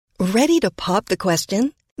Ready to pop the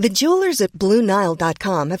question? The jewelers at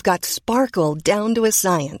BlueNile.com have got sparkle down to a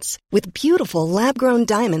science with beautiful lab-grown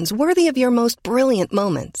diamonds worthy of your most brilliant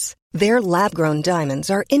moments. Their lab-grown diamonds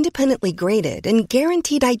are independently graded and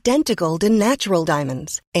guaranteed identical to natural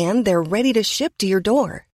diamonds, and they're ready to ship to your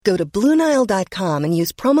door. Go to BlueNile.com and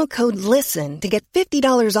use promo code LISTEN to get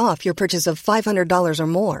 $50 off your purchase of $500 or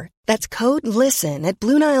more. That's code LISTEN at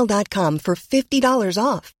BlueNile.com for $50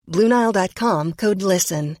 off. BlueNile.com, code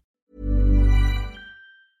LISTEN.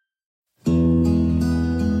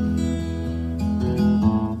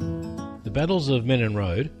 The battles of Menin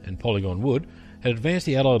Road and Polygon Wood had advanced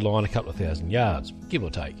the Allied line a couple of thousand yards, give or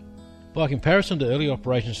take. By comparison to early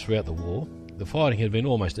operations throughout the war, the fighting had been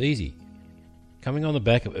almost easy. Coming on the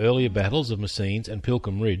back of earlier battles of Messines and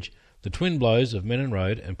Pilcombe Ridge, the twin blows of Menin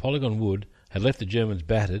Road and Polygon Wood had left the Germans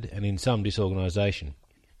battered and in some disorganisation.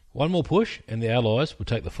 One more push and the Allies would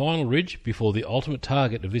take the final ridge before the ultimate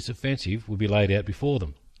target of this offensive would be laid out before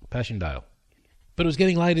them, Passchendaele. But it was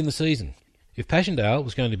getting late in the season. If Passchendaele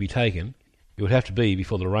was going to be taken, it would have to be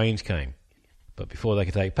before the rains came. But before they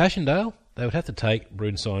could take Passchendaele, they would have to take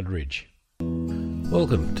Brunswick Ridge.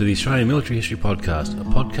 Welcome to the Australian Military History Podcast, a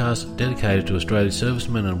podcast dedicated to Australia's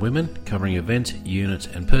servicemen and women, covering events, units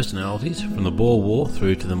and personalities from the Boer War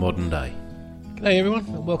through to the modern day. G'day everyone,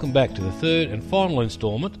 and welcome back to the third and final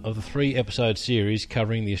instalment of the 3-episode series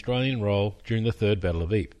covering the Australian role during the Third Battle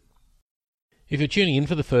of Ypres. If you're tuning in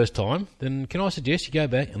for the first time, then can I suggest you go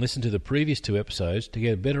back and listen to the previous 2 episodes to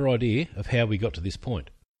get a better idea of how we got to this point.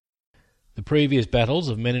 The previous battles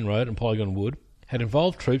of Menin Road and Polygon Wood had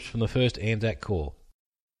involved troops from the 1st Anzac Corps.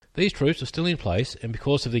 These troops are still in place, and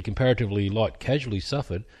because of the comparatively light casualties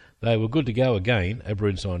suffered, they were good to go again at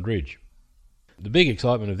Brunswick Ridge. The big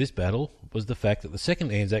excitement of this battle was the fact that the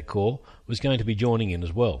 2nd Anzac Corps was going to be joining in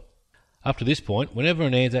as well. Up to this point, whenever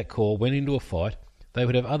an Anzac Corps went into a fight, they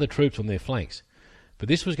would have other troops on their flanks, but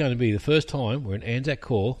this was going to be the first time where an Anzac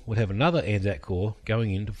Corps would have another Anzac Corps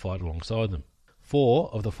going in to fight alongside them. 4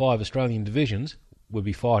 of the 5 Australian divisions would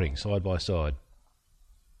be fighting side by side.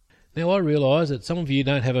 Now I realise that some of you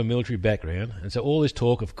don't have a military background, and so all this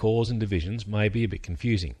talk of corps and divisions may be a bit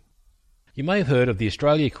confusing. You may have heard of the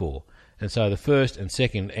Australia Corps, and so the 1st and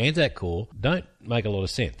 2nd Anzac Corps don't make a lot of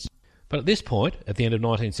sense. But at this point, at the end of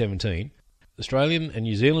 1917, Australian and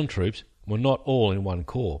New Zealand troops were not all in one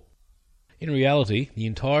corps. In reality, the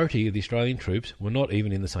entirety of the Australian troops were not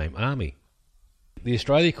even in the same army. The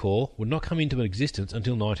Australia Corps would not come into existence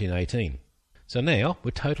until 1918. So now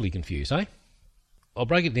we're totally confused, eh? I'll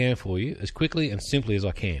break it down for you as quickly and simply as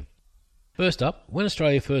I can. First up, when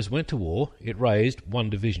Australia first went to war, it raised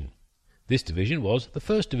one division. This division was the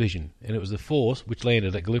 1st Division, and it was the force which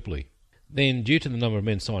landed at Gallipoli. Then, due to the number of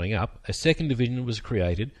men signing up, a 2nd Division was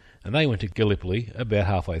created, and they went to Gallipoli about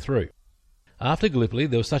halfway through. After Gallipoli,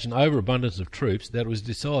 there was such an overabundance of troops that it was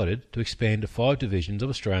decided to expand to 5 divisions of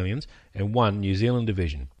Australians and 1 New Zealand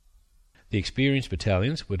division. The experienced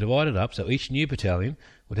battalions were divided up so each new battalion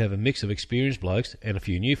would have a mix of experienced blokes and a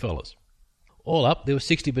few new fellas. All up, there were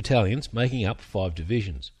 60 battalions making up 5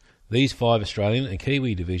 divisions. These 5 Australian and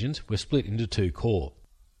Kiwi divisions were split into 2 corps.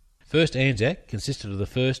 1st Anzac consisted of the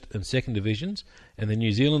 1st and 2nd divisions and the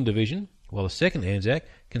New Zealand division, while the 2nd Anzac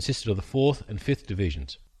consisted of the 4th and 5th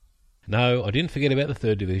divisions. No, I didn't forget about the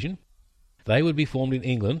 3rd Division. They would be formed in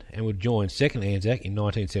England and would join 2nd Anzac in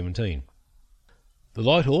 1917. The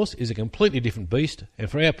Light Horse is a completely different beast and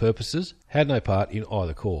for our purposes had no part in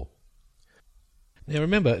either corps. Now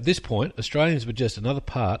remember, at this point Australians were just another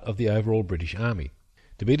part of the overall British Army,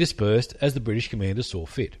 to be dispersed as the British commanders saw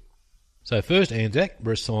fit. So 1st Anzac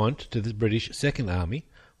were assigned to the British 2nd Army,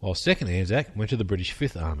 while 2nd Anzac went to the British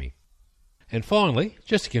 5th Army. And finally,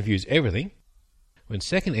 just to confuse everything, when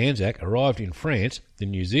 2nd Anzac arrived in France, the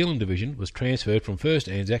New Zealand division was transferred from 1st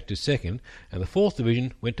Anzac to 2nd, and the 4th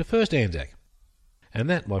Division went to 1st Anzac. And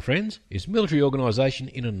that, my friends, is military organisation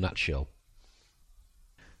in a nutshell.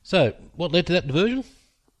 So, what led to that diversion?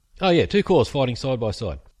 Oh yeah, 2 corps fighting side by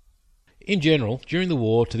side. In general, during the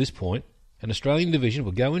war to this point, an Australian division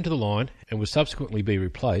would go into the line and would subsequently be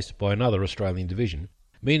replaced by another Australian division,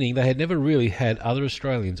 meaning they had never really had other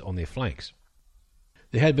Australians on their flanks.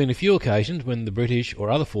 There had been a few occasions when the British or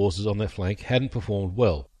other forces on that flank hadn't performed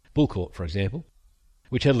well, Bullecourt for example,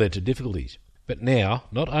 which had led to difficulties. But now,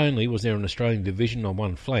 not only was there an Australian division on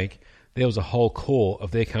one flank, there was a whole corps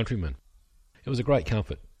of their countrymen. It was a great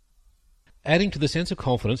comfort. Adding to the sense of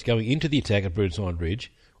confidence going into the attack at Brunswick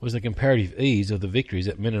Ridge was the comparative ease of the victories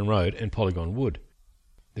at Menin Road and Polygon Wood.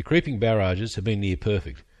 The creeping barrages had been near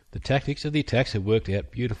perfect. The tactics of the attacks had worked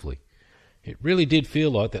out beautifully. It really did feel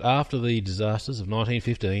like that after the disasters of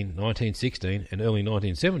 1915, 1916 and early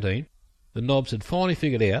 1917, The Nobs had finally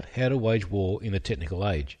figured out how to wage war in the technical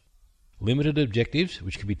age. Limited objectives,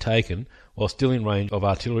 which could be taken while still in range of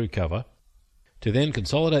artillery cover, to then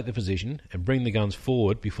consolidate the position and bring the guns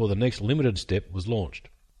forward before the next limited step was launched.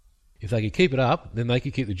 If they could keep it up, then they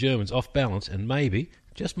could keep the Germans off balance, and maybe,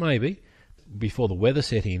 just maybe, before the weather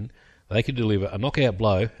set in, they could deliver a knockout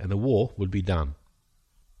blow and the war would be done.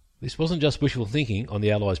 This wasn't just wishful thinking on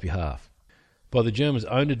the Allies' behalf. By the Germans'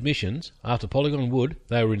 own admissions, after Polygon Wood,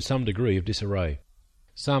 they were in some degree of disarray,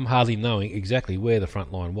 some hardly knowing exactly where the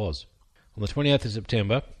front line was. On the 28th of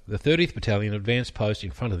September, the 30th Battalion advanced post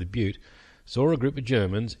in front of the butte saw a group of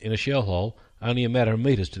Germans in a shell hole only a matter of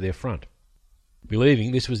metres to their front.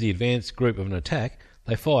 Believing this was the advanced group of an attack,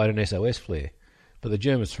 they fired an SOS flare, but the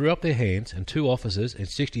Germans threw up their hands and 2 officers and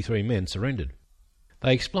 63 men surrendered.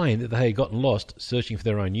 They explained that they had gotten lost searching for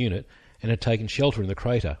their own unit and had taken shelter in the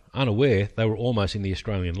crater, unaware they were almost in the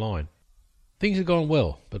Australian line. Things had gone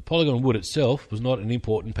well, but Polygon Wood itself was not an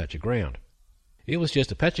important patch of ground. It was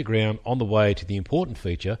just a patch of ground on the way to the important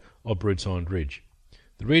feature of Broadside Ridge.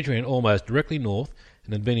 The ridge ran almost directly north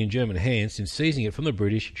and had been in German hands since seizing it from the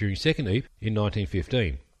British during Second Ypres in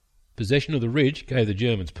 1915. Possession of the ridge gave the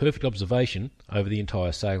Germans perfect observation over the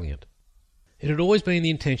entire salient. It had always been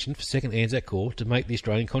the intention for 2nd Anzac Corps to make the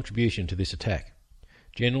Australian contribution to this attack.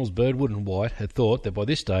 Generals Birdwood and White had thought that by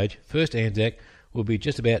this stage 1st Anzac would be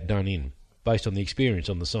just about done in, based on the experience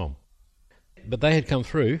on the Somme. But they had come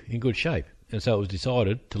through in good shape, and so it was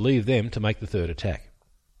decided to leave them to make the third attack.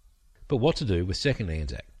 But what to do with 2nd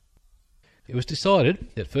Anzac? It was decided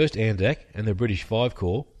that 1st Anzac and the British 5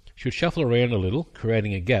 Corps should shuffle around a little,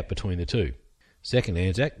 creating a gap between the two. 2nd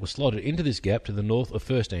Anzac was slotted into this gap to the north of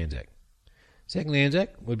 1st Anzac. 2nd Anzac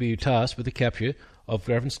would be tasked with the capture of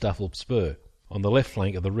Gravenstafel Spur, on the left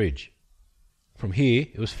flank of the ridge. From here,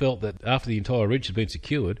 it was felt that after the entire ridge had been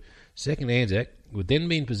secured, 2nd Anzac would then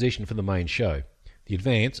be in position for the main show, the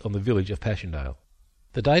advance on the village of Passchendaele.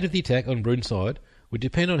 The date of the attack on Broadside would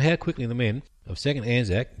depend on how quickly the men of 2nd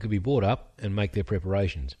Anzac could be brought up and make their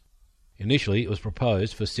preparations. Initially, it was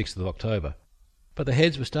proposed for 6th of October, but the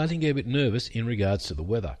heads were starting to get a bit nervous in regards to the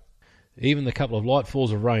weather. Even the couple of light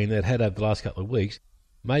falls of rain they'd had over the last couple of weeks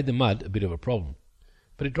made the mud a bit of a problem.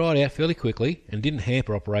 But it dried out fairly quickly and didn't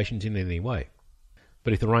hamper operations in any way.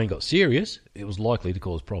 But if the rain got serious, it was likely to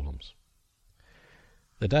cause problems.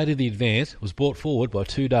 The date of the advance was brought forward by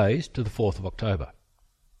 2 days to the 4th of October.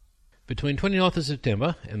 Between 29th of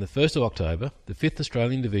September and the 1st of October, the 5th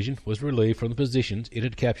Australian Division was relieved from the positions it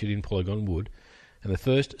had captured in Polygon Wood, and the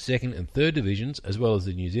 1st, 2nd and 3rd Divisions, as well as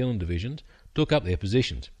the New Zealand Divisions, took up their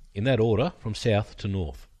positions, in that order from south to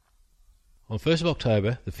north. On 1st of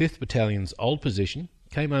October, the 5th Battalion's old position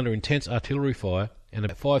came under intense artillery fire, and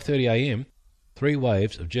at 5:30 a.m, 3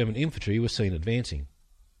 waves of German infantry were seen advancing.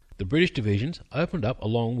 The British divisions opened up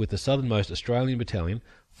along with the southernmost Australian battalion,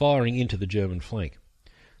 firing into the German flank.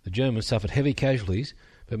 The Germans suffered heavy casualties,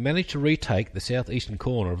 but managed to retake the southeastern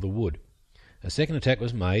corner of the wood. A second attack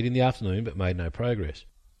was made in the afternoon, but made no progress.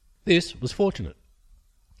 This was fortunate.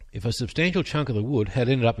 If a substantial chunk of the wood had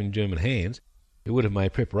ended up in German hands, it would have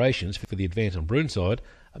made preparations for the advance on Broadside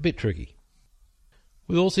a bit tricky.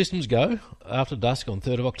 With all systems go, after dusk on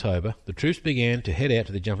 3rd of October, the troops began to head out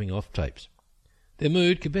to the jumping-off tapes. Their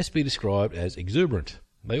mood could best be described as exuberant.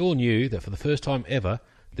 They all knew that for the first time ever,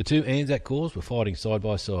 the 2 Anzac Corps were fighting side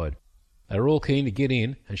by side. They were all keen to get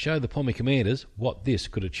in and show the Pommy commanders what this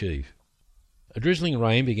could achieve. A drizzling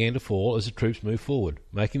rain began to fall as the troops moved forward,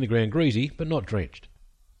 making the ground greasy but not drenched.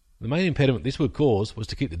 The main impediment this would cause was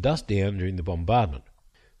to keep the dust down during the bombardment.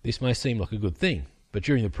 This may seem like a good thing, but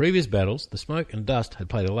during the previous battles, the smoke and dust had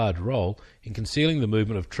played a large role in concealing the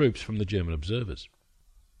movement of troops from the German observers.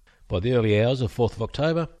 By the early hours of 4th of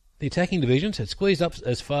October, the attacking divisions had squeezed up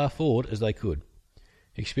as far forward as they could.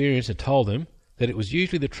 Experience had told them that it was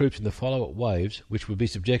usually the troops in the follow-up waves which would be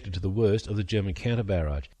subjected to the worst of the German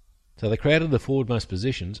counter-barrage, so they crowded the forwardmost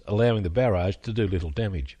positions, allowing the barrage to do little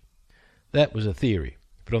damage. That was a theory,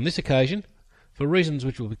 but on this occasion, for reasons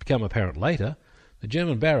which will become apparent later, the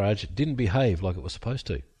German barrage didn't behave like it was supposed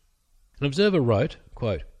to. An observer wrote,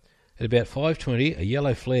 quote, "At about 5:20 a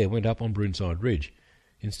yellow flare went up on Broadside Ridge,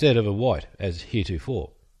 instead of a white as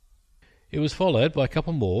heretofore. It was followed by a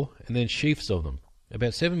couple more, and then sheafs of them.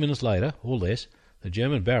 About 7 minutes later, or less, the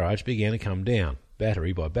German barrage began to come down,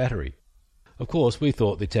 battery by battery. Of course, we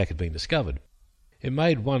thought the attack had been discovered. It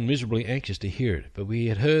made one miserably anxious to hear it, but we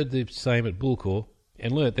had heard the same at Bullecourt,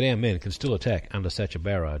 and learnt that our men can still attack under such a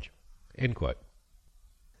barrage." End quote.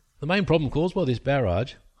 The main problem caused by this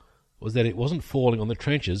barrage was that it wasn't falling on the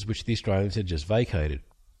trenches which the Australians had just vacated.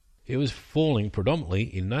 It was falling predominantly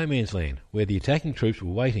in no man's land, where the attacking troops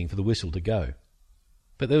were waiting for the whistle to go.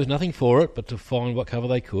 But there was nothing for it but to find what cover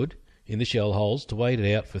they could in the shell holes to wait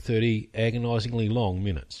it out for 30 agonisingly long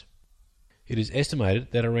minutes. It is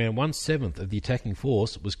estimated that around 1/7 of the attacking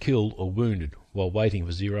force was killed or wounded while waiting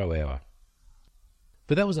for 0 hour.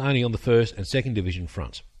 But that was only on the 1st and 2nd Division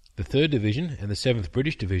fronts. The 3rd Division and the 7th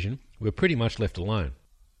British Division were pretty much left alone.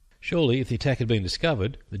 Surely, if the attack had been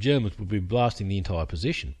discovered, the Germans would be blasting the entire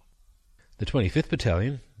position. The 25th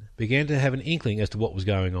Battalion began to have an inkling as to what was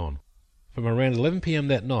going on. From around 11 p.m.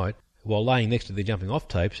 that night, while laying next to their jumping-off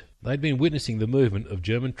tapes, they'd been witnessing the movement of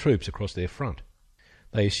German troops across their front.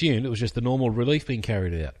 They assumed it was just the normal relief being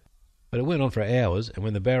carried out. But it went on for hours, and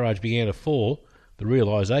when the barrage began to fall, the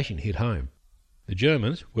realisation hit home. The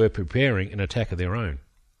Germans were preparing an attack of their own.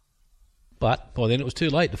 But by then it was too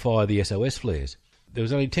late to fire the SOS flares. There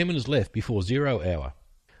was only 10 minutes left before 0 hour.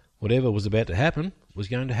 Whatever was about to happen was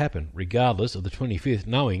going to happen, regardless of the 25th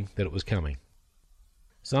knowing that it was coming.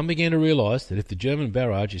 Some began to realise that if the German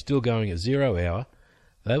barrage is still going at 0 hour,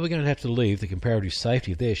 they were going to have to leave the comparative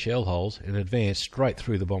safety of their shell holes and advance straight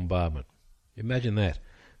through the bombardment. Imagine that.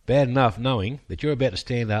 Bad enough knowing that you're about to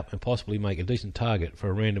stand up and possibly make a decent target for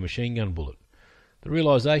a random machine gun bullet. The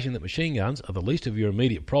realisation that machine guns are the least of your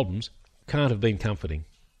immediate problems can't have been comforting.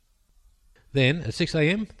 Then, at 6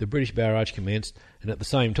 a.m, the British barrage commenced, and at the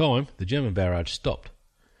same time, the German barrage stopped.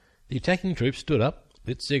 The attacking troops stood up,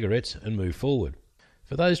 lit cigarettes, and moved forward.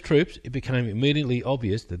 For those troops, it became immediately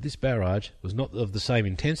obvious that this barrage was not of the same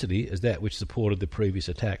intensity as that which supported the previous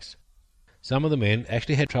attacks. Some of the men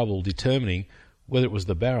actually had trouble determining whether it was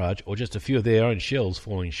the barrage or just a few of their own shells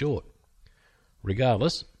falling short.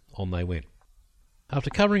 Regardless, on they went. After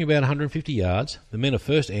covering about 150 yards, the men of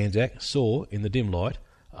 1st Anzac saw, in the dim light,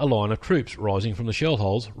 a line of troops rising from the shell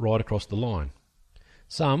holes right across the line.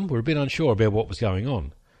 Some were a bit unsure about what was going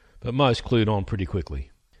on, but most clued on pretty quickly.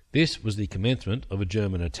 This was the commencement of a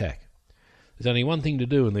German attack. There's only one thing to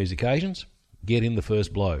do on these occasions: get in the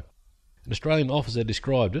first blow. An Australian officer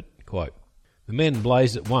described it, quote, "The men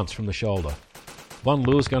blazed at once from the shoulder. One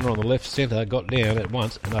Lewis gunner on the left centre got down at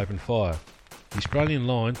once and opened fire. The Australian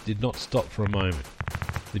lines did not stop for a moment.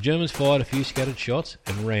 The Germans fired a few scattered shots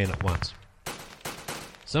and ran at once.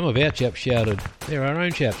 Some of our chaps shouted, 'They're our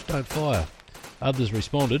own chaps, don't fire.' Others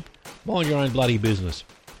responded, 'Mind your own bloody business.'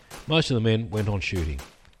 Most of the men went on shooting."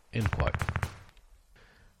 End quote.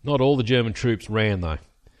 Not all the German troops ran, though.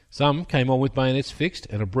 Some came on with bayonets fixed,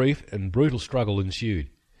 and a brief and brutal struggle ensued.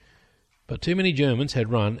 But too many Germans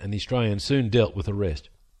had run, and the Australians soon dealt with the rest.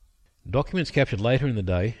 Documents captured later in the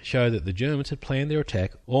day show that the Germans had planned their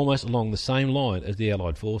attack almost along the same line as the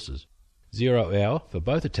Allied forces. 0 hour for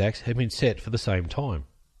both attacks had been set for the same time.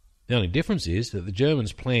 The only difference is that the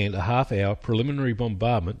Germans planned a half-hour preliminary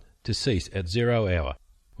bombardment to cease at 0 hour,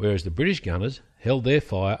 whereas the British gunners held their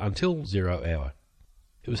fire until 0 hour.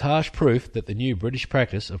 It was harsh proof that the new British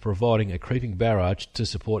practice of providing a creeping barrage to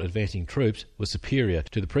support advancing troops was superior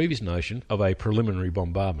to the previous notion of a preliminary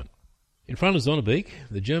bombardment. In front of Zonnebeek,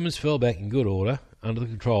 the Germans fell back in good order under the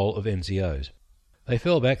control of NCOs. They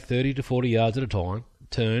fell back 30 to 40 yards at a time,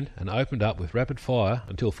 turned and opened up with rapid fire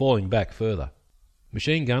until falling back further.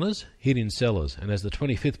 Machine gunners hid in cellars, and as the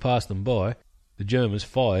 25th passed them by, the Germans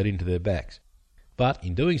fired into their backs. But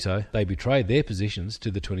in doing so, they betrayed their positions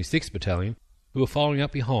to the 26th Battalion, who were following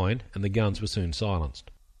up behind, and the guns were soon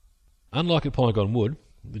silenced. Unlike at Polygon Wood,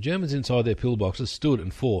 the Germans inside their pillboxes stood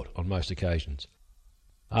and fought on most occasions.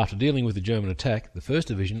 After dealing with the German attack, the 1st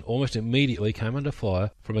Division almost immediately came under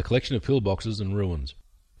fire from a collection of pillboxes and ruins.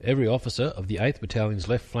 Every officer of the 8th Battalion's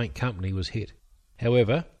left flank company was hit.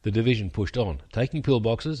 However, the division pushed on, taking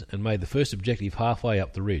pillboxes, and made the first objective halfway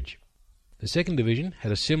up the ridge. The 2nd Division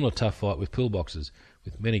had a similar tough fight with pillboxes,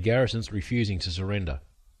 with many garrisons refusing to surrender.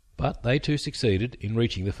 But they too succeeded in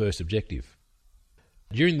reaching the first objective.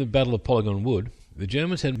 During the Battle of Polygon Wood, the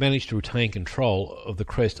Germans had managed to retain control of the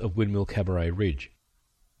crest of Windmill Cabaret Ridge.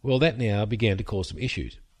 Well, that now began to cause some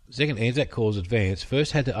issues. The 2nd Anzac Corps' advance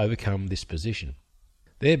first had to overcome this position.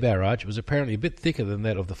 Their barrage was apparently a bit thicker than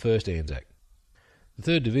that of the 1st Anzac.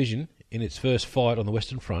 The 3rd Division, in its first fight on the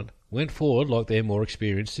Western Front, went forward like their more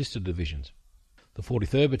experienced sister divisions. The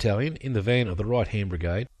 43rd Battalion, in the van of the Right-Hand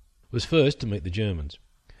Brigade, was first to meet the Germans.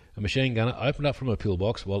 A machine gunner opened up from a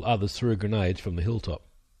pillbox while others threw grenades from the hilltop.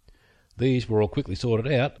 These were all quickly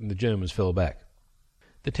sorted out and the Germans fell back.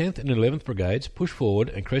 The 10th and 11th Brigades pushed forward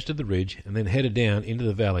and crested the ridge and then headed down into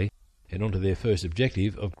the valley and onto their first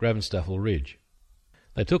objective of Gravenstafel Ridge.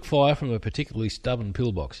 They took fire from a particularly stubborn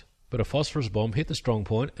pillbox, but a phosphorus bomb hit the strong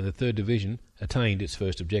point and the 3rd Division attained its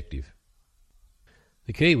first objective.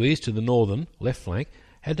 The Kiwis to the northern, left flank,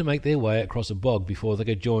 had to make their way across a bog before they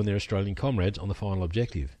could join their Australian comrades on the final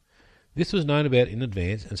objective. This was known about in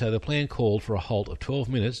advance, and so the plan called for a halt of 12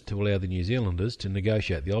 minutes to allow the New Zealanders to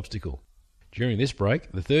negotiate the obstacle. During this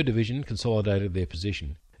break, the 3rd Division consolidated their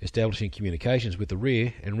position, establishing communications with the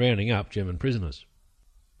rear and rounding up German prisoners.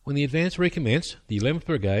 When the advance recommenced, the 11th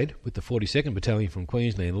Brigade, with the 42nd Battalion from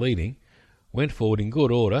Queensland leading, went forward in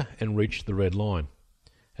good order and reached the Red Line.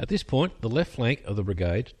 At this point, the left flank of the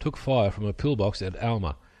brigade took fire from a pillbox at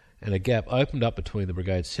Alma, and a gap opened up between the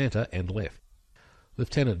brigade's centre and left.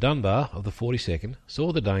 Lieutenant Dunbar of the 42nd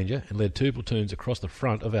saw the danger and led 2 platoons across the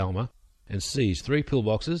front of Alma and seized 3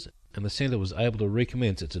 pillboxes, and the centre was able to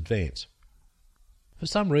recommence its advance. For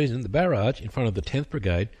some reason, the barrage in front of the 10th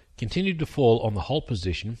Brigade continued to fall on the halt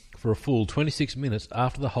position for a full 26 minutes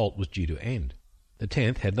after the halt was due to end. The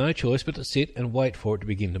 10th had no choice but to sit and wait for it to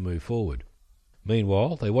begin to move forward.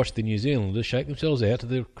 Meanwhile, they watched the New Zealanders shake themselves out to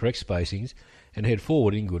the correct spacings and head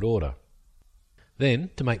forward in good order. Then,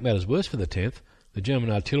 to make matters worse for the 10th, the German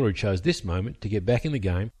artillery chose this moment to get back in the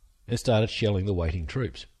game and started shelling the waiting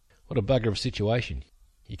troops. What a bugger of a situation.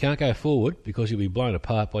 You can't go forward because you'll be blown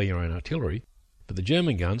apart by your own artillery, but the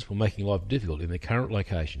German guns were making life difficult in their current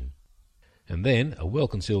location. And then a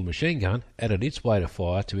well-concealed machine gun added its weight of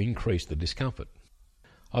fire to increase the discomfort.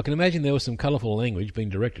 I can imagine there was some colourful language being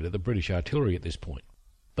directed at the British artillery at this point.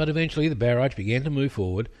 But eventually the barrage began to move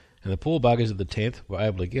forward, and the poor buggers of the 10th were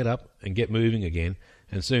able to get up and get moving again,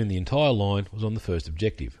 and soon the entire line was on the first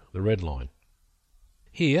objective, the Red Line.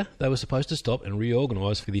 Here they were supposed to stop and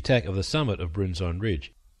reorganise for the attack of the summit of Brimstone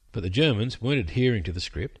Ridge, but the Germans weren't adhering to the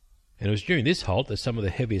script, and it was during this halt that some of the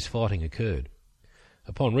heaviest fighting occurred.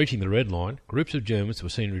 Upon reaching the Red Line, groups of Germans were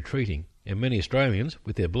seen retreating, and many Australians,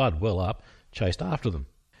 with their blood well up, chased after them.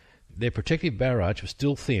 Their protective barrage was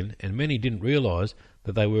still thin, and many didn't realise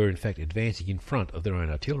that they were in fact advancing in front of their own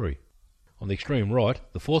artillery. On the extreme right,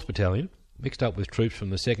 the 4th Battalion, mixed up with troops from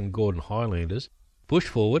the 2nd Gordon Highlanders, pushed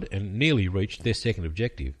forward and nearly reached their second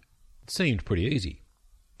objective. It seemed pretty easy.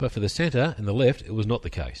 But for the centre and the left it was not the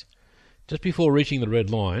case. Just before reaching the Red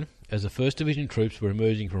Line, as the 1st Division troops were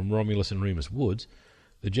emerging from Romulus and Remus woods,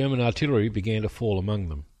 the German artillery began to fall among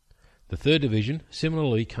them. The 3rd Division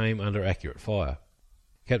similarly came under accurate fire.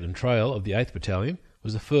 Captain Trail of the 8th Battalion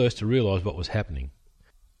was the first to realise what was happening.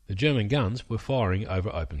 The German guns were firing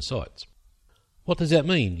over open sights. What does that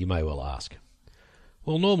mean, you may well ask?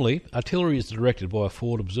 Well, normally, artillery is directed by a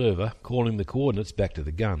forward observer calling the coordinates back to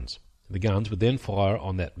the guns. The guns would then fire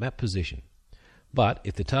on that map position. But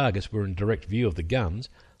if the targets were in direct view of the guns,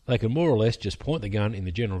 they could more or less just point the gun in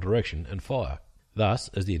the general direction and fire. Thus,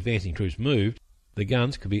 as the advancing troops moved, the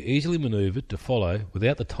guns could be easily manoeuvred to follow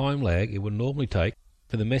without the time lag it would normally take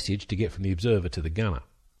for the message to get from the observer to the gunner.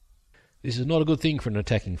 This is not a good thing for an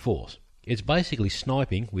attacking force. It's basically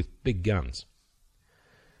sniping with big guns.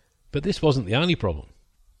 But this wasn't the only problem.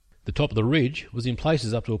 The top of the ridge was in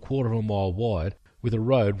places up to 1/4 of a mile wide, with a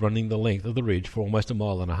road running the length of the ridge for almost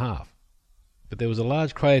 1.5 miles. But there was a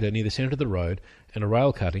large crater near the centre of the road and a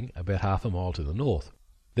rail cutting about 1/2 mile to the north.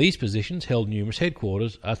 These positions held numerous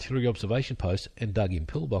headquarters, artillery observation posts and dug-in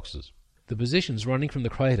pillboxes. The positions running from the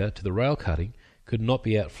crater to the rail cutting could not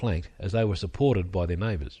be outflanked as they were supported by their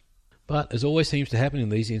neighbours. But, as always seems to happen in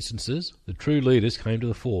these instances, the true leaders came to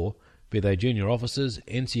the fore, be they junior officers,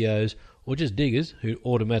 NCOs, or just diggers who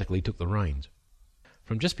automatically took the reins.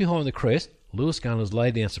 From just behind the crest, Lewis gunners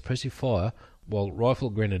laid down suppressive fire, while rifle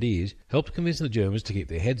grenadiers helped convince the Germans to keep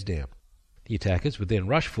their heads down. The attackers would then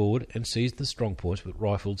rush forward and seize the strong points with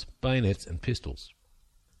rifles, bayonets and pistols.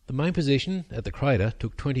 The main position at the crater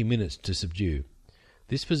took 20 minutes to subdue.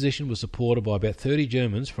 This position was supported by about 30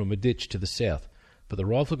 Germans from a ditch to the south, but the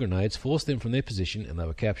rifle grenades forced them from their position and they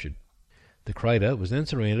were captured. The crater was then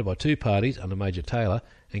surrounded by 2 parties under Major Taylor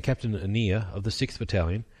and Captain Annear of the 6th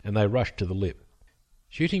Battalion, and they rushed to the lip.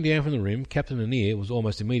 Shooting down from the rim, Captain Annear was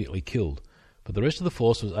almost immediately killed, but the rest of the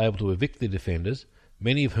force was able to evict the defenders,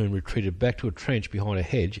 many of whom retreated back to a trench behind a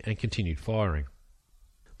hedge and continued firing.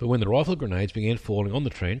 But when the rifle grenades began falling on the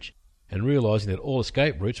trench, and realising that all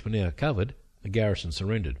escape routes were now covered, the garrison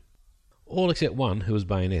surrendered. All except one who was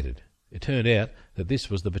bayoneted. It turned out that this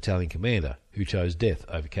was the battalion commander, who chose death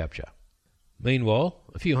over capture. Meanwhile,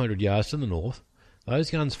 a few hundred yards to the north,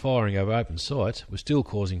 those guns firing over open sights were still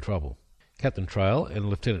causing trouble. Captain Trail and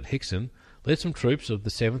Lieutenant Hickson led some troops of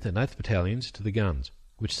the 7th and 8th Battalions to the guns,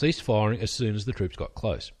 which ceased firing as soon as the troops got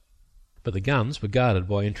close. But the guns were guarded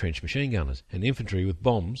by entrenched machine gunners and infantry with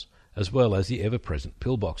bombs, as well as the ever-present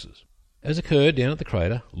pillboxes. As occurred down at the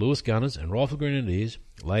crater, Lewis gunners and rifle grenadiers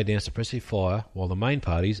laid down suppressive fire while the main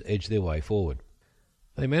parties edged their way forward.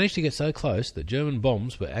 They managed to get so close that German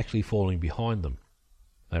bombs were actually falling behind them.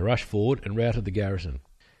 They rushed forward and routed the garrison.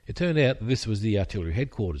 It turned out that this was the artillery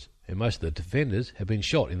headquarters, and most of the defenders had been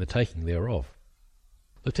shot in the taking thereof.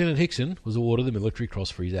 Lieutenant Hickson was awarded the Military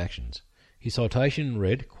Cross for his actions. His citation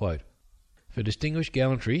read, quote, "For distinguished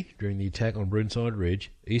gallantry during the attack on Burnside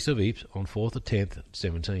Ridge, east of Ypres, on 4th of 10th,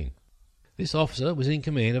 17. This officer was in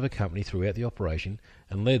command of a company throughout the operation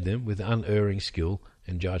and led them with unerring skill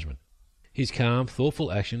and judgment. His calm,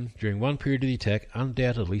 thoughtful action during one period of the attack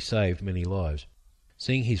undoubtedly saved many lives.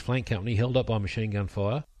 Seeing his flank company held up by machine gun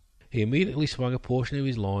fire, he immediately swung a portion of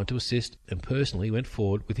his line to assist and personally went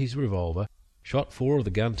forward with his revolver, shot 4 of the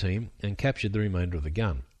gun team and captured the remainder of the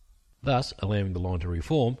gun, thus allowing the line to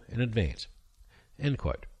reform and advance." End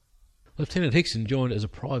quote. Lieutenant Hickson joined as a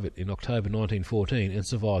private in October 1914 and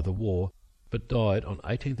survived the war, but died on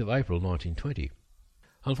 18th of April 1920.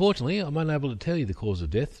 Unfortunately, I'm unable to tell you the cause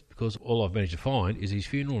of death because all I've managed to find is his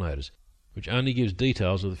funeral notice, which only gives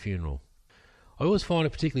details of the funeral. I always find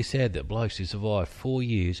it particularly sad that blokes who survived 4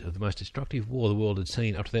 years of the most destructive war the world had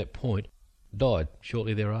seen up to that point died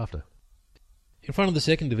shortly thereafter. In front of the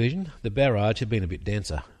 2nd Division, the barrage had been a bit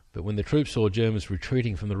denser, but when the troops saw Germans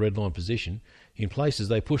retreating from the Red Line position, in places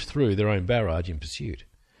they pushed through their own barrage in pursuit.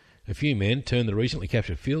 A few men turned the recently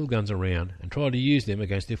captured field guns around and tried to use them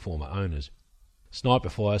against their former owners. Sniper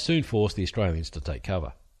fire soon forced the Australians to take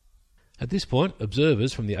cover. At this point,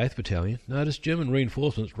 observers from the 8th Battalion noticed German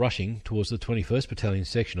reinforcements rushing towards the 21st Battalion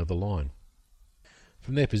section of the line.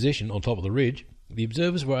 From their position on top of the ridge, the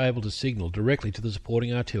observers were able to signal directly to the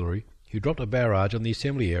supporting artillery, who dropped a barrage on the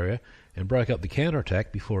assembly area and broke up the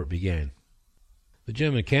counterattack before it began. The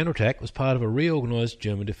German counterattack was part of a reorganised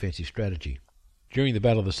German defensive strategy. During the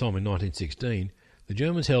Battle of the Somme in 1916, the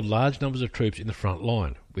Germans held large numbers of troops in the front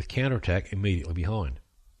line, with counterattack immediately behind.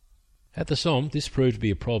 At the Somme, this proved to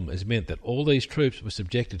be a problem as it meant that all these troops were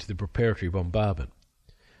subjected to the preparatory bombardment.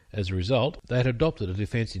 As a result, they had adopted a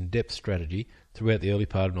defence-in-depth strategy throughout the early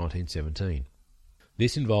part of 1917.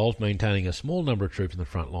 This involved maintaining a small number of troops in the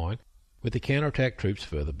front line, with the counterattack troops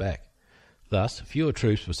further back. Thus, fewer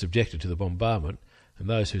troops were subjected to the bombardment, and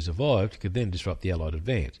those who survived could then disrupt the Allied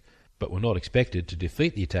advance, but were not expected to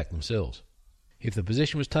defeat the attack themselves. If the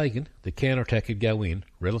position was taken, the counterattack could go in,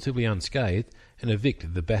 relatively unscathed, and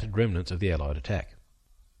evict the battered remnants of the Allied attack.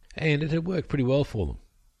 And it had worked pretty well for them.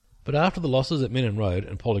 But after the losses at Menin Road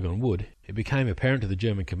and Polygon Wood, it became apparent to the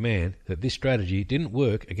German command that this strategy didn't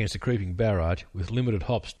work against a creeping barrage with limited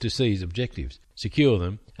hops to seize objectives, secure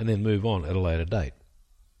them, and then move on at a later date.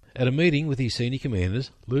 At a meeting with his senior commanders,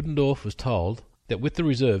 Ludendorff was told that with the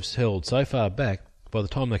reserves held so far back, by the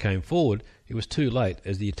time they came forward, it was too late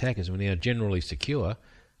as the attackers were now generally secure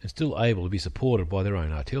and still able to be supported by their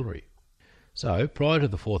own artillery. So, prior to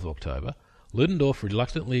the 4th of October, Ludendorff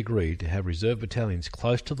reluctantly agreed to have reserve battalions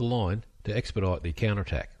close to the line to expedite the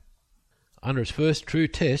counterattack. Under its first true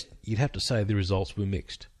test, you'd have to say the results were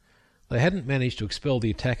mixed. They hadn't managed to expel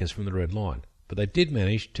the attackers from the Red Line, but they did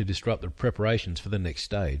manage to disrupt the preparations for the next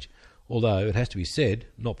stage, although, it has to be said,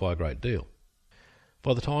 not by a great deal.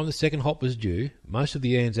 By the time the second hop was due, most of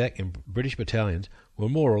the Anzac and British battalions were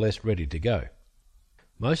more or less ready to go.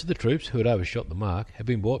 Most of the troops who had overshot the mark had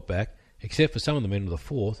been brought back, except for some of the men of the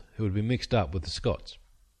 4th who had been mixed up with the Scots.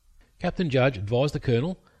 Captain Judge advised the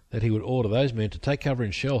colonel that he would order those men to take cover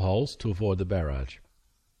in shell holes to avoid the barrage.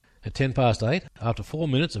 At 8:10, after 4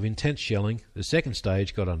 minutes of intense shelling, the second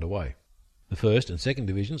stage got underway. The 1st and 2nd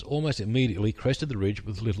Divisions almost immediately crested the ridge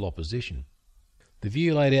with little opposition. The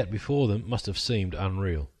view laid out before them must have seemed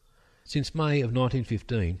unreal. Since May of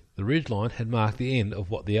 1915, the ridgeline had marked the end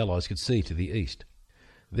of what the Allies could see to the east.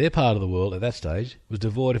 Their part of the world at that stage was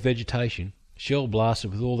devoid of vegetation, shell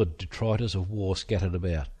blasted with all the detritus of war scattered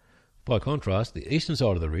about. By contrast, the eastern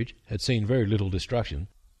side of the ridge had seen very little destruction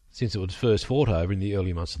since it was first fought over in the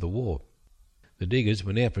early months of the war. The diggers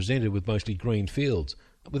were now presented with mostly green fields,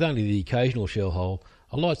 with only the occasional shell hole,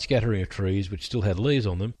 a light scattering of trees which still had leaves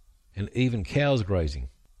on them, and even cows grazing.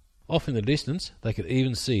 Off in the distance, they could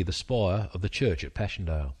even see the spire of the church at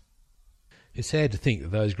Passchendaele. It's sad to think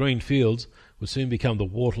that those green fields would soon become the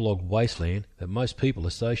waterlogged wasteland that most people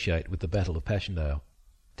associate with the Battle of Passchendaele.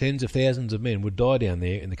 Tens of thousands of men would die down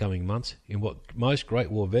there in the coming months in what most Great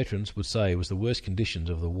War veterans would say was the worst conditions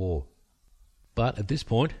of the war. But at this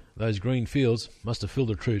point, those green fields must have filled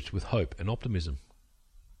the troops with hope and optimism.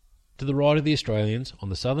 To the right of the Australians, on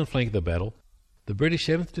the southern flank of the battle, the British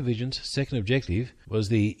 7th Division's second objective was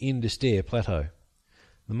the Indre Plateau.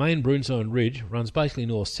 The main Burnside Ridge runs basically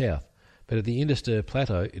north-south, but at the Indre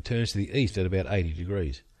Plateau it turns to the east at about 80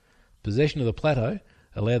 degrees. Possession of the plateau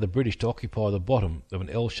allowed the British to occupy the bottom of an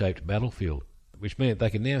L-shaped battlefield, which meant they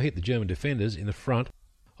could now hit the German defenders in the front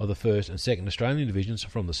of the 1st and 2nd Australian Divisions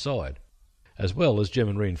from the side, as well as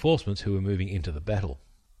German reinforcements who were moving into the battle.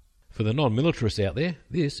 For the non-militarists out there,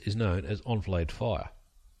 this is known as enfilade fire.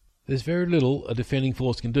 There's very little a defending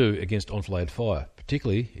force can do against enfilade fire,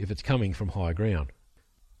 particularly if it's coming from high ground.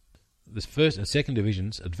 The 1st and 2nd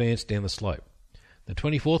Divisions advanced down the slope. The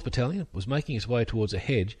 24th Battalion was making its way towards a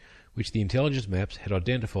hedge which the intelligence maps had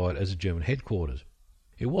identified as a German headquarters.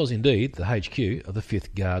 It was indeed the HQ of the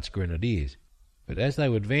 5th Guards Grenadiers, but as they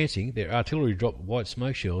were advancing, their artillery dropped white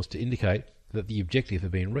smoke shells to indicate that the objective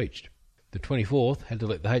had been reached. The 24th had to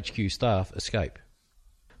let the HQ staff escape.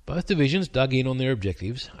 Both divisions dug in on their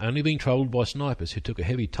objectives, only being troubled by snipers who took a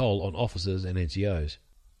heavy toll on officers and NCOs.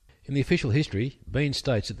 In the official history, Bean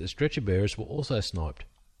states that the stretcher bearers were also sniped.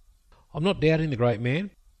 I'm not doubting the great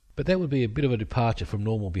man, but that would be a bit of a departure from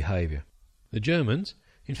normal behaviour. The Germans,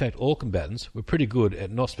 in fact all combatants, were pretty good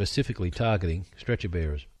at not specifically targeting stretcher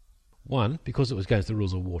bearers. 1, because it was against the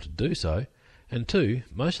rules of war to do so, and 2,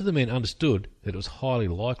 most of the men understood that it was highly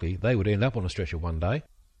likely they would end up on a stretcher one day,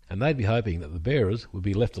 and they'd be hoping that the bearers would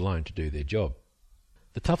be left alone to do their job.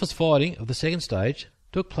 The toughest fighting of the second stage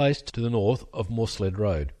took place to the north of Morsled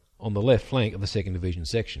Road, on the left flank of the 2nd Division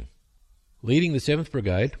section. Leading the 7th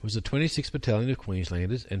Brigade was the 26th Battalion of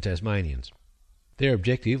Queenslanders and Tasmanians. Their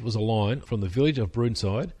objective was a line from the village of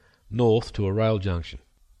Broonside north to a rail junction.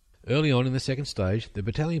 Early on in the second stage, the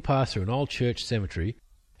battalion passed through an old church cemetery,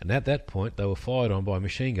 and at that point they were fired on by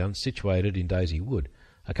machine guns situated in Daisy Wood,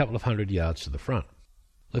 a couple of 100 yards to the front.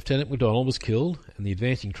 Lieutenant MacDonald was killed, and the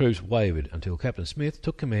advancing troops wavered until Captain Smith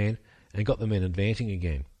took command and got the men advancing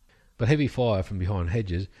again. But heavy fire from behind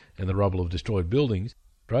hedges and the rubble of destroyed buildings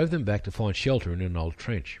drove them back to find shelter in an old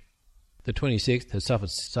trench. The 26th had suffered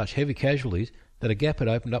such heavy casualties that a gap had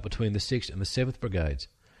opened up between the 6th and the 7th Brigades.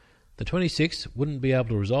 The 26th wouldn't be able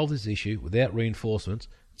to resolve this issue without reinforcements,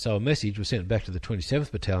 so a message was sent back to the 27th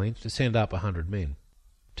Battalion to send up 100 men.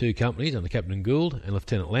 2 companies under Captain Gould and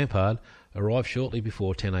Lieutenant Lampard arrived shortly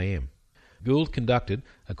before 10 a.m. Gould conducted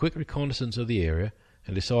a quick reconnaissance of the area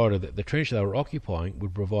and decided that the trench they were occupying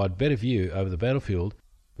would provide better view over the battlefield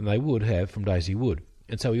than they would have from Daisy Wood,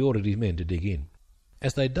 and so he ordered his men to dig in.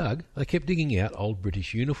 As they dug, they kept digging out old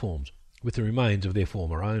British uniforms, with the remains of their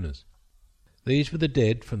former owners. These were the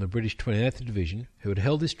dead from the British 28th Division who had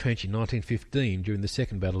held this trench in 1915 during the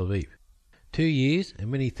Second Battle of Ypres. 2 years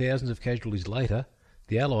and many thousands of casualties later,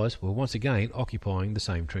 the Allies were once again occupying the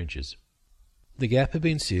same trenches. The gap had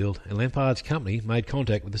been sealed, and Lampard's company made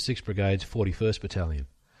contact with the 6th Brigade's 41st Battalion.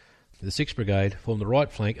 The 6th Brigade formed the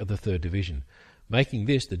right flank of the 3rd Division, making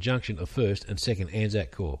this the junction of 1st and 2nd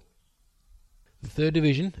Anzac Corps. The 3rd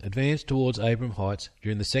Division advanced towards Abraham Heights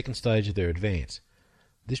during the second stage of their advance.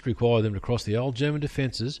 This required them to cross the old German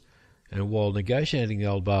defences, and while negotiating the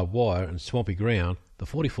old barbed wire and swampy ground, the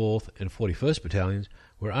 44th and 41st Battalions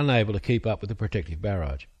were unable to keep up with the protective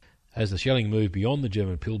barrage. As the shelling moved beyond the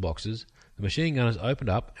German pillboxes, the machine gunners opened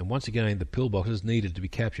up, and once again the pillboxes needed to be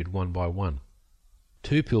captured one by one.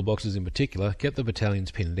 2 pillboxes in particular kept the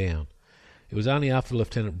battalions pinned down. It was only after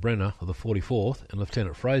Lieutenant Brenner of the 44th and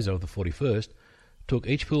Lieutenant Fraser of the 41st took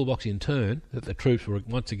each pillbox in turn that the troops were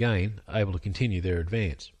once again able to continue their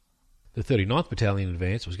advance. The 39th Battalion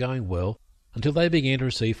advance was going well until they began to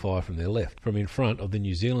receive fire from their left, from in front of the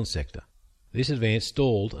New Zealand sector. This advance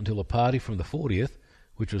stalled until a party from the 40th,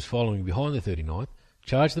 which was following behind the 39th,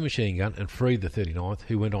 charged the machine gun and freed the 39th,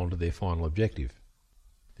 who went on to their final objective.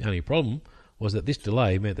 The only problem was that this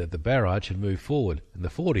delay meant that the barrage had moved forward, and the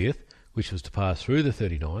 40th, which was to pass through the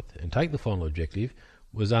 39th and take the final objective,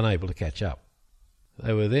 was unable to catch up.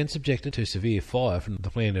 They were then subjected to severe fire from the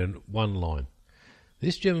Flanders 1 line.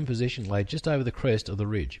 This German position lay just over the crest of the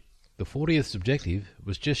ridge. The 40th's objective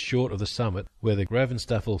was just short of the summit where the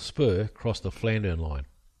Gravenstaffel spur crossed the Flandern line.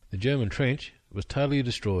 The German trench was totally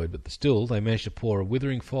destroyed, but still they managed to pour a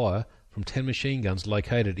withering fire from 10 machine guns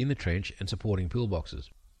located in the trench and supporting pillboxes.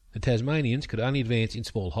 The Tasmanians could only advance in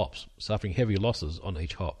small hops, suffering heavy losses on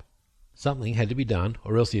each hop. Something had to be done,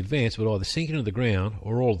 or else the advance would either sink into the ground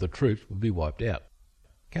or all of the troops would be wiped out.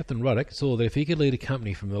 Captain Ruddock saw that if he could lead a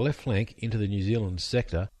company from the left flank into the New Zealand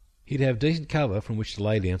sector, he'd have decent cover from which to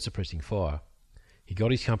lay down suppressing fire. He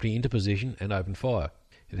got his company into position and opened fire.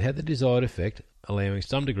 It had the desired effect, allowing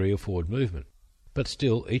some degree of forward movement. But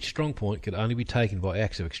still, each strong point could only be taken by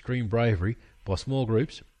acts of extreme bravery by small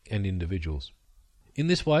groups and individuals. In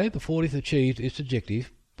this way, the 40th achieved its objective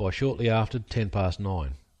by shortly after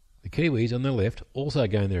 9:10. The Kiwis on their left also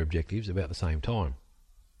gained their objectives about the same time.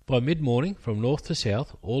 By mid-morning, from north to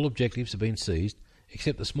south, all objectives had been seized,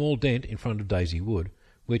 except the small dent in front of Daisy Wood,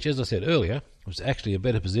 which, as I said earlier, was actually a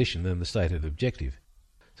better position than the stated objective.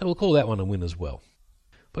 So we'll call that one a win as well.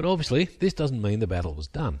 But obviously, this doesn't mean the battle was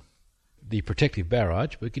done. The protective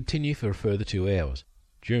barrage would continue for a further 2 hours,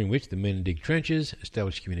 during which the men dig trenches,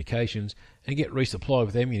 establish communications, and get resupplied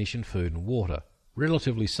with ammunition, food and water,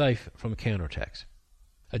 relatively safe from counterattacks.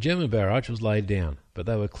 A German barrage was laid down, but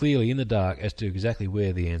they were clearly in the dark as to exactly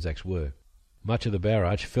where the Anzacs were. Much of the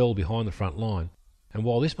barrage fell behind the front line, and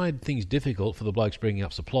while this made things difficult for the blokes bringing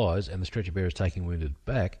up supplies and the stretcher bearers taking wounded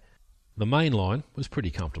back, the main line was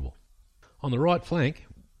pretty comfortable. On the right flank,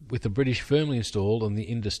 with the British firmly installed on the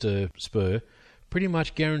Indster spur, pretty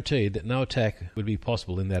much guaranteed that no attack would be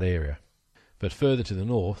possible in that area. But further to the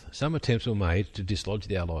north, some attempts were made to dislodge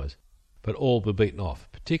the Allies, but all were beaten off,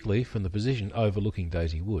 particularly from the position overlooking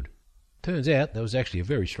Daisy Wood. Turns out that was actually a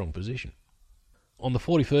very strong position. On the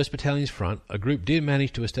 41st Battalion's front, a group did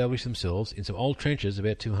manage to establish themselves in some old trenches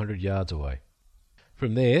about 200 yards away.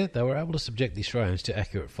 From there, they were able to subject the Australians to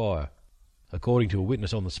accurate fire. According to a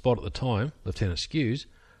witness on the spot at the time, Lieutenant Skews,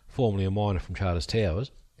 formerly a miner from Charters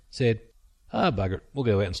Towers, said, bugger it, we'll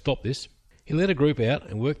go out and stop this. He led a group out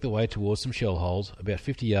and worked their way towards some shell holes about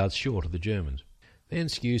 50 yards short of the Germans. Then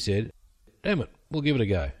Skews said, damn it, we'll give it a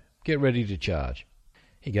go. Get ready to charge.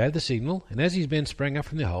 He gave the signal, and as his men sprang up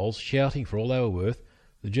from their holes, shouting for all they were worth,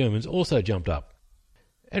 the Germans also jumped up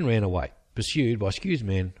and ran away, pursued by Skews'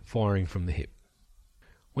 men firing from the hip.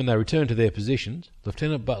 When they returned to their positions,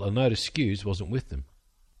 Lieutenant Butler noticed Skews wasn't with them.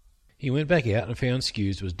 He went back out and found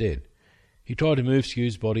Skews was dead. He tried to move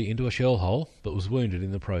Skews' body into a shell hole, but was wounded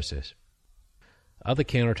in the process. Other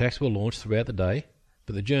counterattacks were launched throughout the day,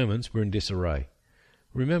 but the Germans were in disarray.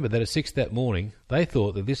 Remember that at 6 that morning, they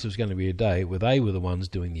thought that this was going to be a day where they were the ones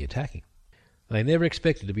doing the attacking. They never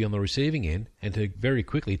expected to be on the receiving end and to very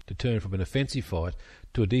quickly to turn from an offensive fight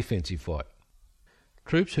to a defensive fight.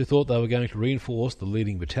 Troops who thought they were going to reinforce the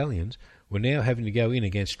leading battalions were now having to go in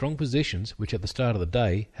against strong positions which at the start of the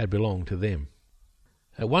day had belonged to them.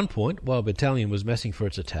 At one point, while a battalion was massing for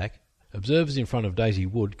its attack, observers in front of Daisy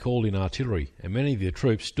Wood called in artillery and many of the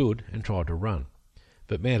troops stood and tried to run.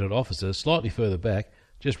 But mounted officers slightly further back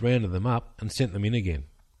just rounded them up and sent them in again.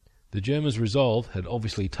 The Germans' resolve had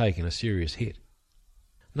obviously taken a serious hit.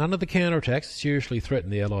 None of the counterattacks seriously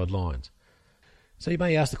threatened the Allied lines. So you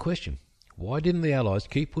may ask the question, why didn't the Allies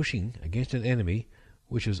keep pushing against an enemy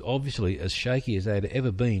which was obviously as shaky as they had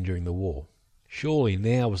ever been during the war? Surely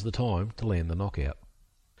now was the time to land the knockout.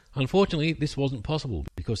 Unfortunately, this wasn't possible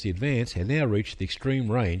because the advance had now reached the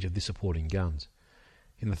extreme range of the supporting guns.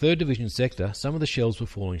 In the 3rd Division sector, some of the shells were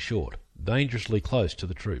falling short, dangerously close to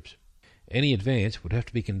the troops. Any advance would have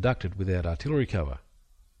to be conducted without artillery cover.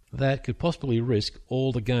 That could possibly risk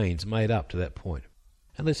all the gains made up to that point.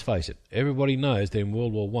 And let's face it, everybody knows that in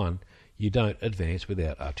World War I, you don't advance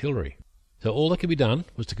without artillery. So all that could be done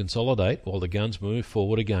was to consolidate while the guns moved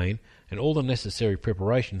forward again, and all the necessary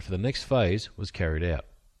preparation for the next phase was carried out.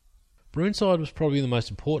 Brunside was probably the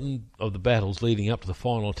most important of the battles leading up to the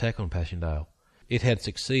final attack on Passchendaele. It had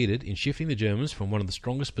succeeded in shifting the Germans from one of the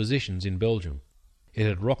strongest positions in Belgium. It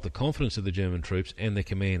had rocked the confidence of the German troops and their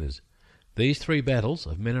commanders. These 3 battles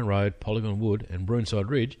of Menin Road, Polygon Wood and Brunside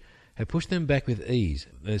Ridge had pushed them back with ease,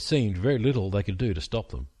 and there seemed very little they could do to stop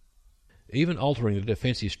them. Even altering the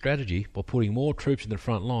defensive strategy by putting more troops in the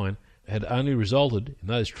front line had only resulted in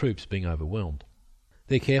those troops being overwhelmed.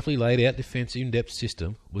 Their carefully laid out defensive in-depth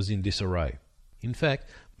system was in disarray. In fact,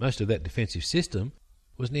 most of that defensive system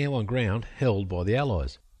was now on ground held by the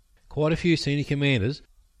Allies. Quite a few senior commanders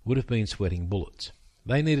would have been sweating bullets.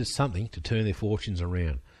 They needed something to turn their fortunes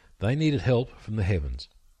around. They needed help from the heavens.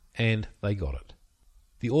 And they got it.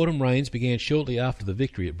 The autumn rains began shortly after the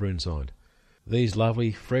victory at Brunside. These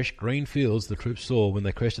lovely, fresh green fields the troops saw when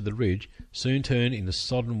they crested the ridge soon turned into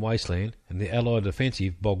sodden wasteland and the Allied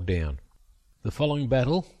offensive bogged down. The following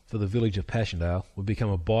battle for the village of Passchendaele would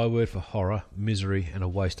become a byword for horror, misery and a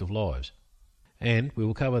waste of lives. And we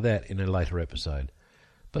will cover that in a later episode.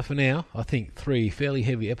 But for now, I think 3 fairly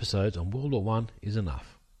heavy episodes on World War I is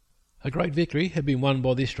enough. A great victory had been won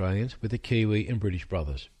by the Australians with the Kiwi and British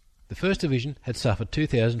brothers. The 1st Division had suffered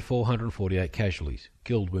 2,448 casualties,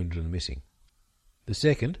 killed, wounded and missing. The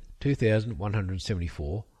 2nd,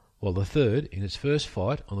 2,174, while the 3rd, in its first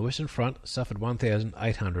fight on the Western Front, suffered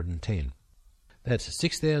 1,810. That's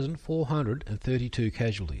 6,432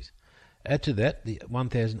 casualties. Add to that the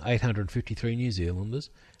 1,853 New Zealanders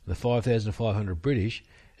and the 5,500 British,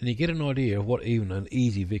 and you get an idea of what even an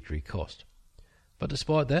easy victory cost. But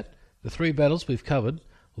despite that, the 3 battles we've covered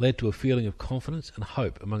led to a feeling of confidence and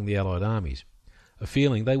hope among the Allied armies, a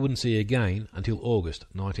feeling they wouldn't see again until August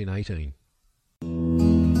 1918.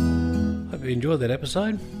 Hope you enjoyed that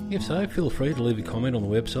episode. If so, feel free to leave a comment on the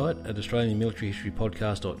website at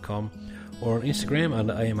AustralianMilitaryHistoryPodcast.com or on Instagram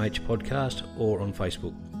under AMH Podcast or on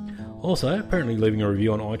Facebook. Also, apparently leaving a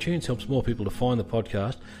review on iTunes helps more people to find the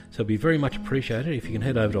podcast, so it'd be very much appreciated if you can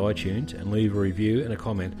head over to iTunes and leave a review and a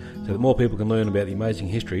comment so that more people can learn about the amazing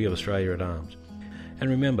history of Australia at Arms. And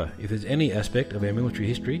remember, if there's any aspect of our military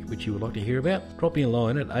history which you would like to hear about, drop me a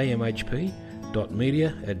line at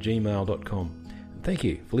amhp.media@gmail.com. And thank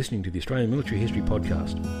you for listening to the Australian Military History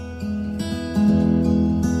Podcast.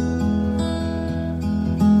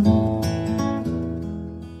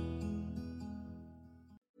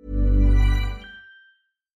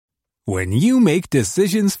 When you make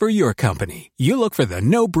decisions for your company, you look for the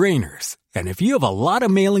no-brainers. And if you have a lot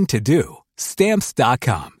of mailing to do,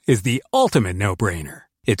 Stamps.com is the ultimate no-brainer.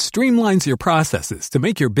 It streamlines your processes to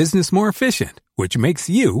make your business more efficient, which makes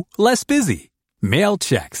you less busy. Mail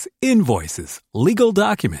checks, invoices, legal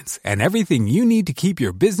documents, and everything you need to keep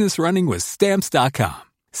your business running with Stamps.com.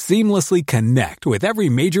 Seamlessly connect with every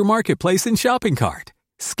major marketplace and shopping cart.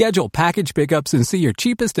 Schedule package pickups and see your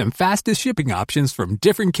cheapest and fastest shipping options from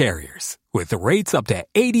different carriers, with rates up to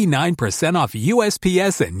 89% off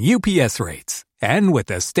USPS and UPS rates. And with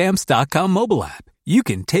the Stamps.com mobile app, you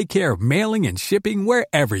can take care of mailing and shipping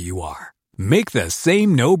wherever you are. Make the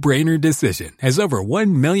same no-brainer decision as over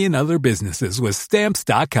 1 million other businesses with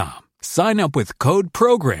Stamps.com. Sign up with code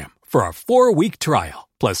PROGRAM for a 4-week trial,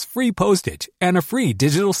 plus free postage and a free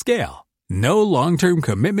digital scale. No long-term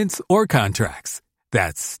commitments or contracts.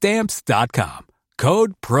 That's Stamps.com.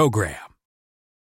 Code PROGRAM.